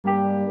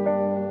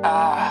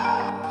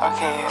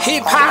Okay.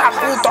 Hip hop,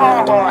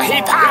 todo,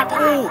 hip hop.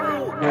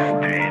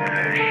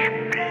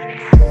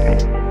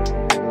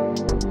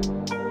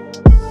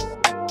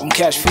 Don't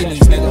catch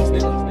feelings,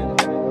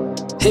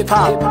 nigga. Hip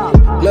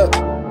hop, look.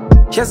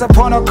 Here's a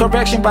point of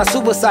correction by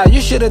suicide. You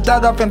should've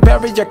dug up and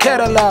buried your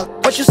catalog.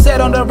 What you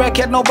said on the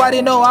record,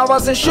 nobody know. I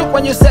wasn't shook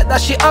when you said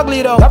that she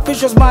ugly though. That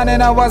bitch was mine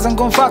and I wasn't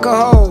gon' fuck a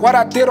hoe. What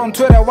I did on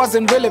Twitter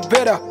wasn't really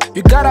bitter.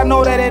 You gotta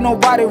know that ain't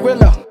nobody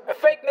realer. A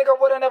fake nigga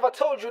would've never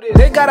told you this.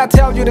 They gotta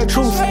tell you the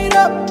truth. Straight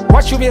up.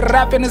 What you be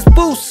rapping is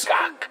boost.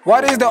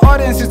 What is the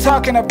audience you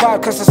talking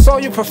about? Cause I saw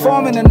you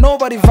performing and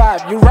nobody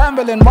vibe. You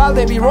rambling while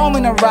they be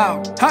roaming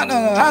around.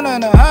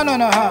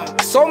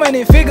 So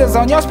many figures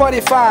on your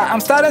Spotify. I'm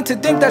starting to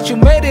think that you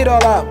made it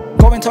all up.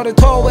 Going toe to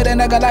toe with a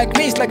nigga like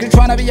me. It's like you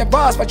tryna be a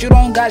boss but you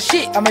don't got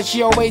shit. I'm a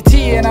GOAT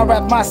and I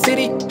rap my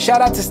city.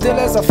 Shout out to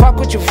Steelers, I fuck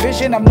with your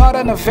vision. I'm not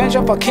an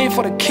avenger but came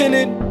for the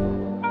killing.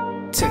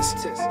 Tis.